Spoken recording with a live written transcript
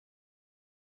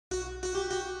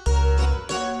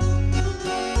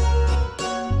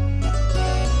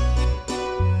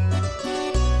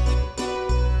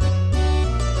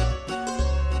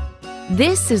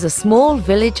This is a small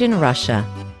village in Russia.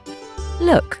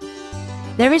 Look,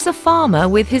 there is a farmer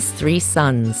with his 3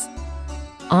 sons,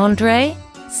 Andrei,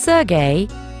 Sergei,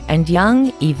 and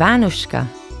young Ivanushka.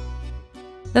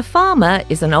 The farmer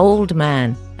is an old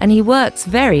man and he works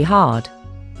very hard.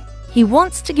 He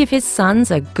wants to give his sons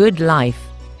a good life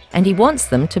and he wants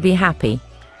them to be happy.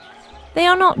 They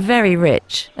are not very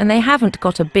rich and they haven't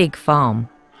got a big farm.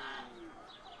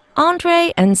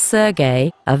 Andrei and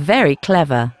Sergei are very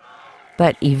clever,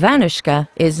 but Ivanushka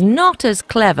is not as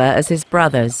clever as his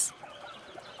brothers.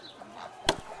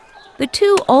 The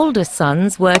 2 older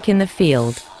sons work in the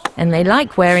field and they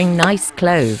like wearing nice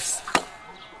clothes.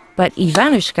 But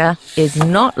Ivanushka is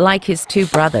not like his 2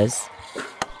 brothers.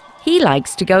 He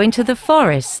likes to go into the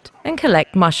forest and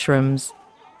collect mushrooms.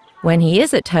 When he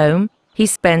is at home, he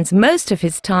spends most of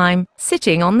his time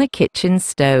sitting on the kitchen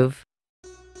stove.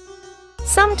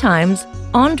 Sometimes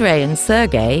Andrei and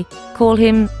Sergei call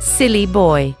him silly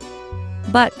boy.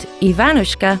 But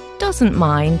Ivanushka doesn't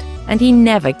mind and he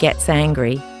never gets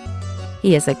angry.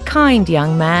 He is a kind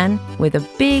young man with a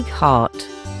big heart.